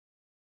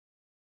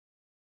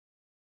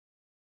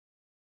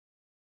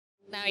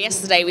Now,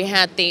 yesterday we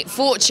had the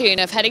fortune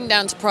of heading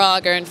down to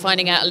Prague and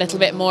finding out a little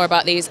bit more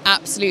about these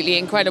absolutely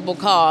incredible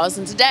cars.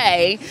 And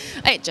today,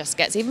 it just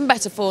gets even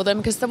better for them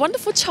because the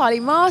wonderful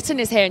Charlie Martin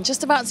is here and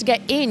just about to get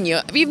in.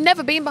 You've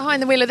never been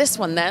behind the wheel of this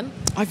one then?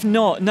 I've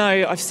not,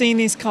 no. I've seen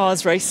these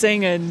cars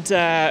racing and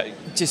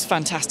just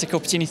fantastic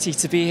opportunity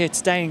to be here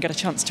today and get a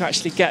chance to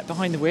actually get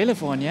behind the wheel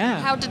of one,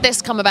 yeah. How did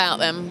this come about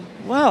then?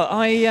 Well,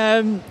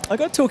 I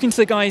got talking to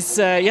the guys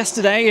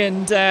yesterday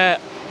and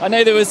I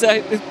know there was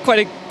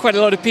quite a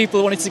lot of people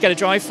who wanted to get a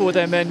drive for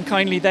them, and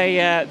kindly they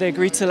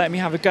agreed to let me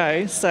have a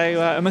go. So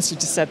I must have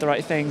just said the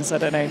right things. I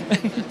don't know.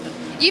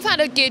 You've had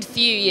a good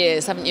few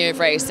years, haven't you, of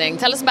racing?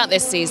 Tell us about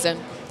this season.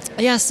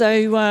 Yeah,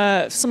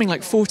 so something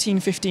like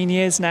 14, 15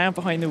 years now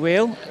behind the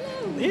wheel.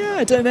 Yeah,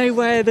 I don't know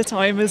where the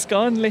time has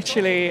gone,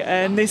 literally.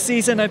 And this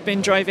season I've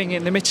been driving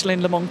in the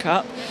Michelin Le Mans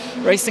Cup,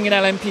 racing in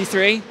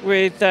LMP3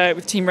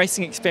 with Team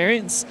Racing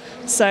Experience.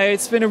 So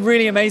it's been a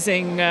really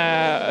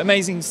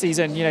amazing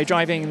season, you know,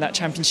 driving in that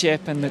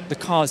championship, and the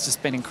car's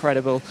just been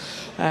incredible.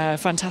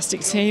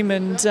 Fantastic team,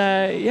 and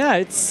yeah,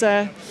 it's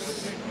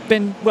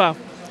been, well,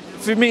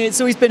 for me, it's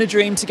always been a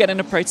dream to get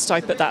in a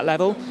prototype at that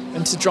level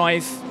and to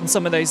drive in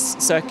some of those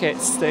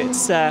circuits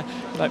that's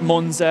like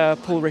Monza,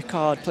 Paul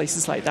Ricard,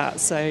 places like that.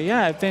 So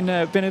yeah, it's been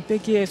a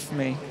big year for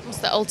me. What's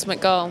the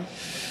ultimate goal?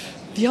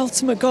 The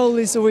ultimate goal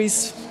is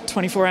always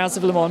 24 hours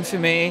of Le Mans for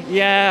me.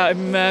 Yeah,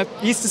 I'm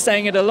used to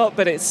saying it a lot,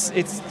 but it's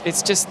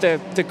just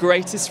the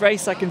greatest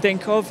race I can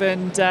think of,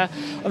 and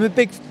I'm a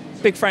big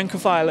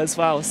Francophile as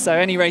well, so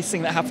any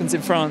racing that happens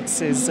in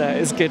France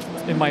is good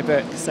in my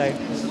book. So,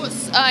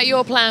 what's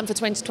your plan for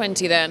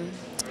 2020 then?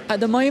 At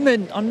the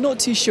moment, I'm not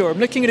too sure. I'm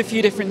looking at a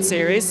few different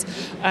series,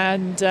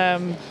 and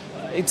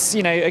it's,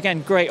 you know,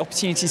 again, great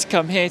opportunity to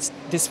come here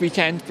this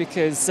weekend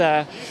because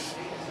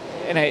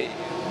you know,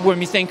 when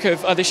we think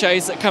of other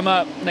shows that come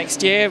up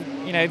next year,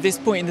 you know, this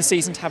point in the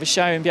season to have a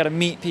show and be able to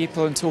meet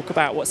people and talk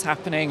about what's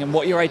happening and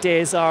what your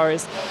ideas are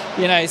is,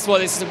 you know, it's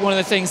one of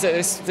the things that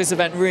this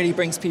event really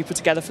brings people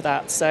together for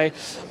that. So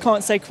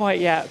can't say quite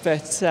yet,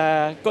 but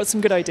got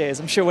some good ideas.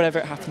 I'm sure whatever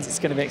it happens, it's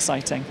going to be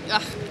exciting.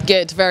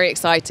 Good, very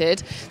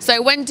excited.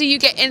 So when do you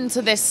get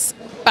into this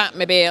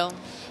Batmobile?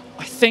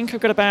 I think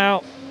I've got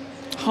about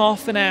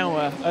half an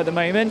hour at the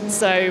moment,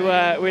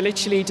 so we're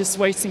literally just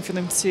waiting for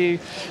them to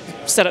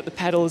set up the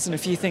pedals and a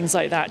few things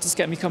like that, just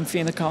get me comfy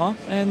in the car,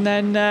 and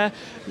then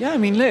yeah, I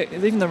mean, look,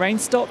 even the rain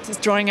stopped, it's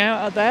drying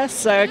out there,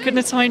 so I couldn't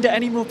have timed it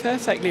any more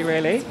perfectly,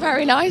 really.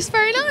 Very nice,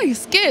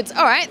 good.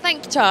 All right,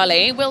 thank you,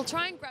 Charlie. We'll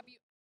try and